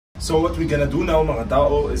So what we're gonna do now mga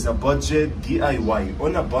tao is a budget DIY.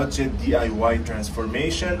 On a budget DIY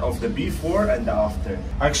transformation of the before and the after.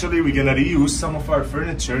 Actually, we're gonna reuse some of our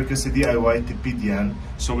furniture kasi DIY tipid yan.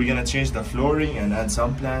 So we're gonna change the flooring and add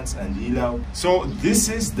some plants and ilaw. So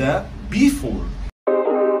this is the before.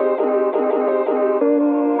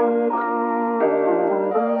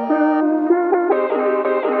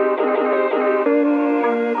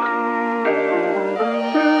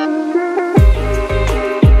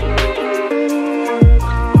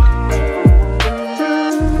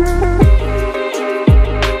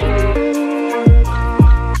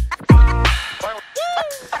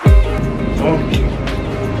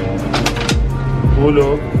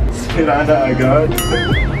 Yolo, sira na agad.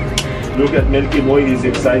 Look at Milky Boy, he's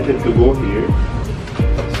excited to go here.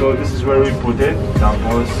 So this is where we put it.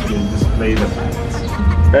 Tapos we'll display the plants.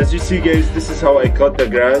 As you see guys, this is how I cut the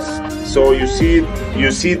grass. So you see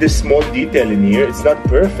this small detail in here. It's not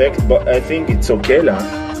perfect, but I think it's okay lah.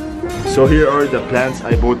 So here are the plants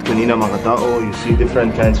I bought kanina mga tao. You see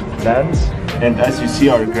different kinds of plants. And as you see,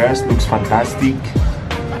 our grass looks fantastic.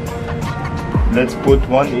 Let's put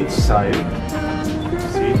one each side.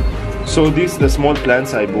 So these are the small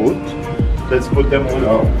plants I bought. Let's put them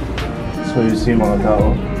all out. So you see mga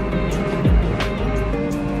tao.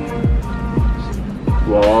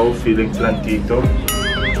 Wow, feeling plantito.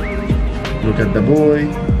 Look at the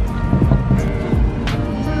boy.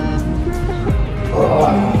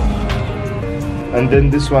 Oh. And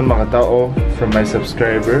then this one mga tao from my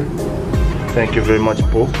subscriber. Thank you very much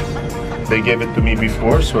po. They gave it to me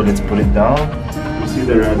before, so let's put it down. You see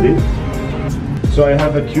the rabbit? So I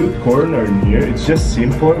have a cute corner in here. It's just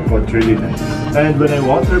simple but really nice. And when I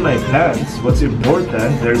water my plants, what's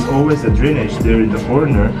important, there's always a drainage there in the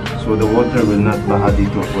corner, so the water will not baha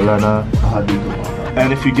dito. Wala na baha dito.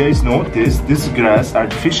 And if you guys notice, this grass,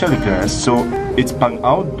 artificial grass, so it's pang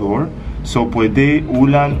outdoor. So pwede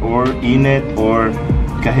ulan or init or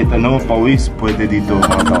kahit ano pawis pwede dito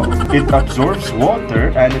mga tao. It absorbs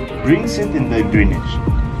water and it brings it in the drainage.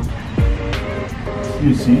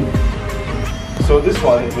 You see? So this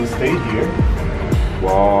one, it will stay here.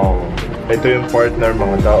 Wow! Ito yung partner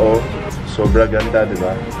mga tao. Sobra ganda, di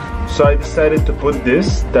ba? So I decided to put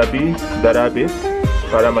this tabi, the rabbit,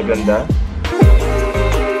 para maganda.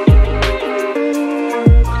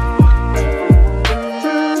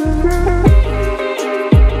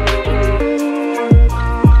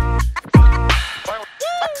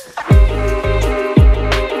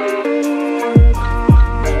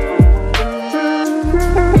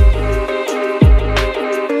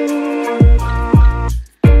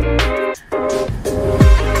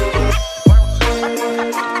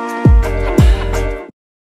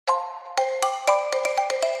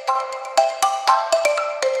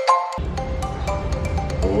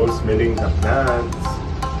 Oh, smelling the plants.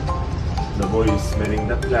 The boy is smelling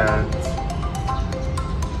the plants.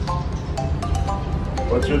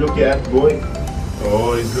 What you looking at, boy?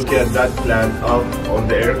 Oh, he's looking at that plant up on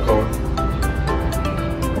the aircon.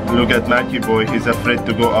 Look at Mackie boy, he's afraid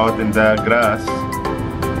to go out in the grass.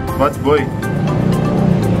 What boy?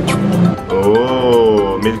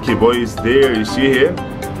 Oh, Milky boy is there. You see him?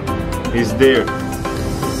 He's there.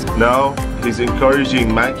 Now he's encouraging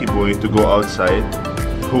Mackie boy to go outside.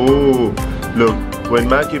 Oh, look, when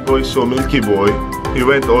Mackie boy saw Milky boy, he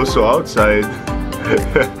went also outside.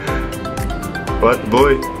 What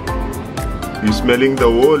boy? You smelling the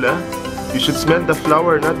wall, huh? You should smell the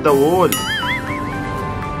flower, not the wall.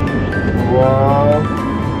 Wow,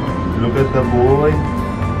 look at the boy.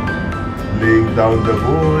 Laying down the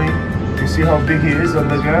boy. You see how big he is on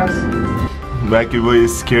the grass? Mackie boy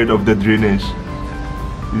is scared of the drainage.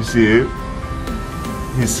 You see him?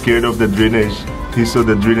 He's scared of the drainage. He saw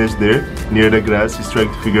the drainage there, near the grass. He's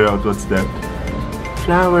trying to figure out what's that.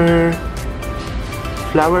 Flower.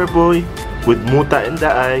 Flower boy. With muta in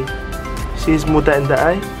the eye. See his muta in the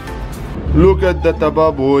eye? Look at the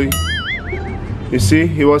taba boy. You see,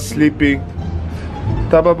 he was sleeping.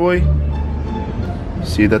 Taba boy.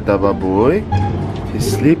 See the taba boy?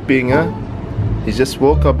 He's sleeping, huh? He just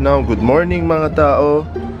woke up now. Good morning, mga tao.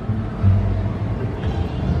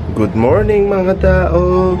 Good morning, mga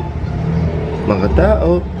tao. Mga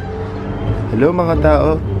tao. Hello mga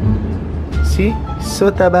tao. See?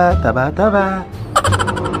 So taba, taba, taba.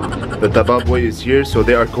 The taba boy is here, so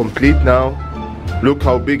they are complete now. Look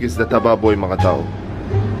how big is the taba boy mga tao.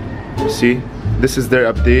 See? This is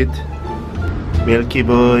their update. Milky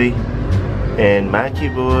boy and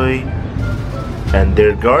Mackie boy and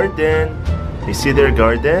their garden. You see their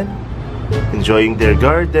garden? Enjoying their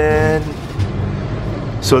garden.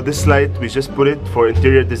 So this light, we just put it for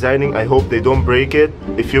interior designing. I hope they don't break it.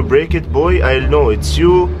 If you break it, boy, I'll know it's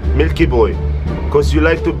you. Milky boy, because you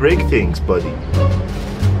like to break things, buddy.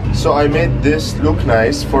 So I made this look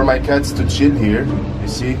nice for my cats to chill here, you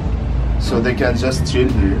see? So they can just chill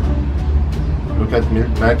here. Look at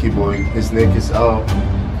Milky boy, his neck is out.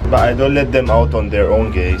 But I don't let them out on their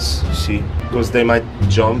own, guys, you see? Because they might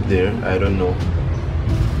jump there, I don't know.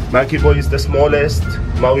 Milky boy is the smallest.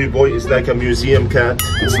 Maui boy is like a museum cat.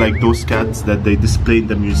 It's like those cats that they display in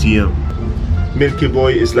the museum. Milky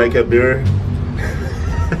boy is like a bear.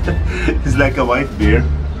 He's like a white bear.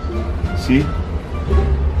 See?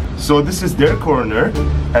 So this is their corner,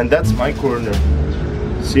 and that's my corner.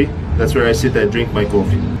 See? That's where I sit and drink my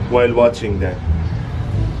coffee while watching that.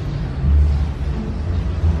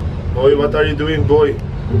 Oi, what are you doing, boy?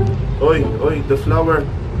 Oi, oi, the flower.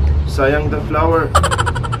 Sayang the flower.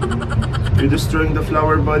 You're destroying the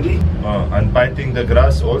flower, buddy. And biting the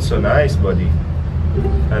grass also nice, buddy.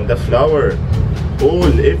 And the flower.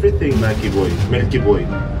 All, everything, Milky boy. Milky boy.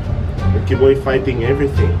 Milky boy fighting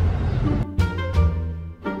everything.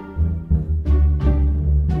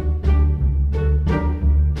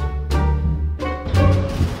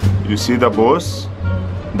 You see the boss?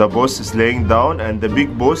 The boss is laying down and the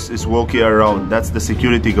big boss is walking around. That's the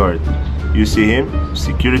security guard. You see him?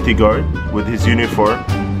 Security guard with his uniform,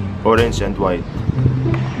 orange and white.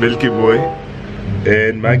 Milky boy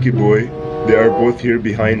and Milky boy, they are both here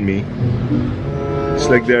behind me. It's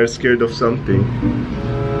like they are scared of something.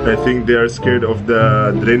 I think they are scared of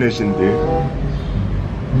the drainage in there.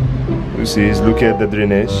 You see, he's looking at the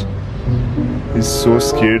drainage. He's so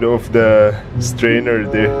scared of the strainer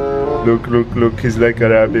there. Look, look, look, he's like a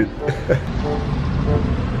rabbit.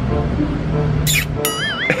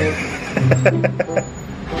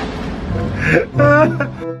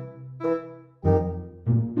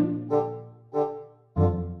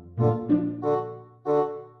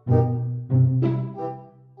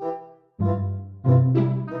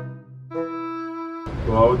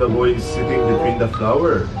 Wow, the boy is sitting between the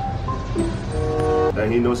flower.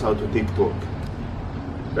 And he knows how to TikTok.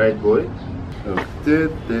 Right, boy? Oh. Do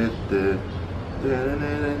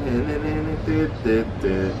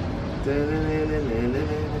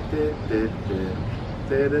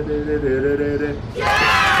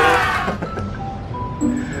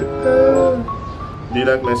you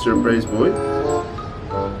like my surprise, boy?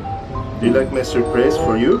 Do you like my surprise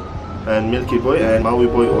for you? And Milky boy and Maui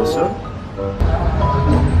boy also?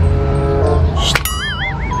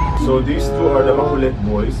 So these two are the makulit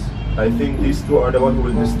boys. I think these two are the ones who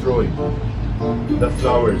will destroy the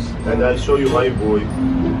flowers. And I'll show you my boy.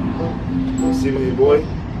 You see my boy?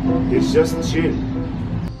 He's just chill.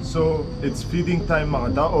 So it's feeding time,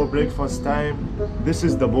 mga tao, breakfast time. This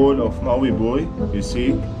is the bowl of Maui boy, you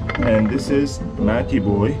see? And this is Maki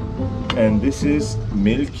boy. And this is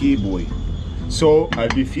Milky boy. So I'll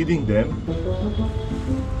be feeding them.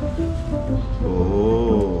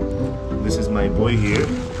 Oh, this is my boy here.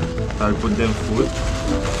 I'll put them food.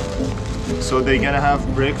 So they're gonna have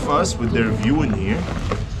breakfast with their view in here.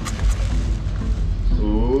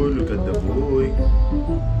 Oh, look at the boy.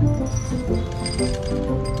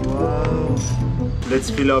 Wow. Let's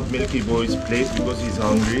fill up Milky boy's plate because he's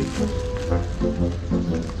hungry.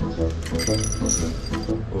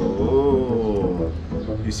 Oh,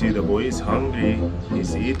 you see the boy is hungry.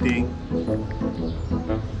 He's eating.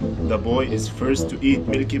 The boy is first to eat.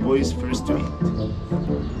 Milky boy is first to eat.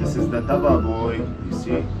 This is the taba boy, you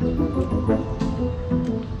see?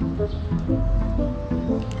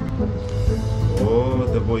 Oh,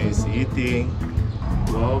 the boy is eating.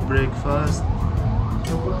 Wow, breakfast.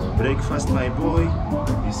 Breakfast, my boy.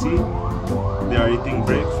 You see? They are eating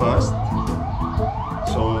breakfast.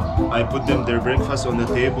 So I put them their breakfast on the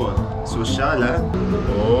table. So Shala.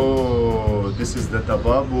 Oh, this is the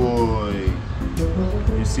taba boy.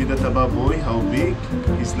 You see the taba boy? How big?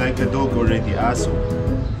 He's like a dog already. Aso.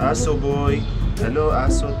 Aso boy. Hello,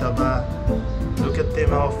 Aso taba. Look at him,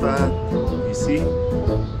 how fat. You see?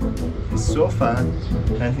 He's so fat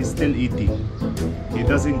and he's still eating. He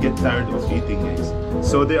doesn't get tired of eating, guys.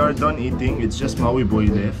 So they are done eating. It's just Maui boy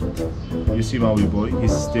left. You see Maui boy?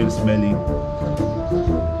 He's still smelling.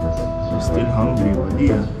 You're still hungry,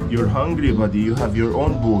 buddy. You're hungry, buddy. You have your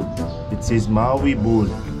own bowl. It says Maui bowl.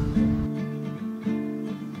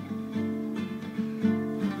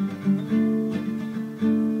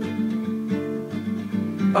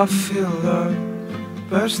 I feel love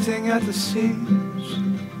bursting at the seams,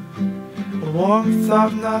 a warmth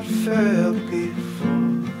I've not felt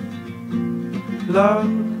before. Love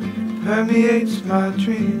permeates my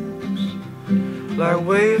dreams like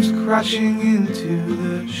waves crashing into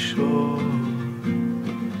the shore.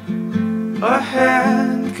 A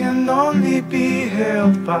hand can only be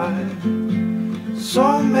held by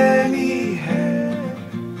so many had.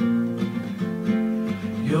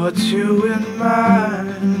 You're two in mine,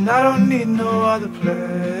 and I don't need no other plan.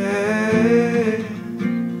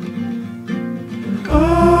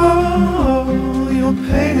 Oh, you're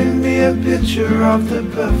painting me a picture of the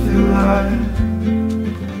perfect life.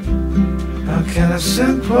 How can a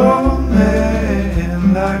simple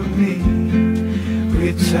man like me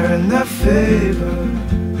return that favor?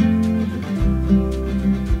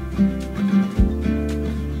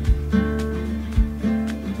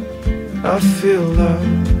 I feel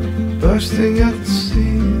love bursting at the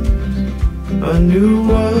seams, a new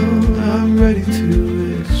world I'm ready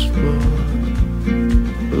to explore.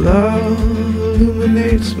 Love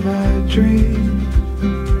illuminates my dream,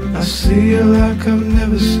 I see you like I've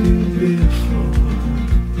never seen before.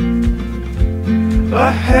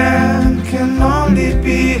 A hand can only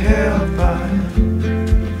be held by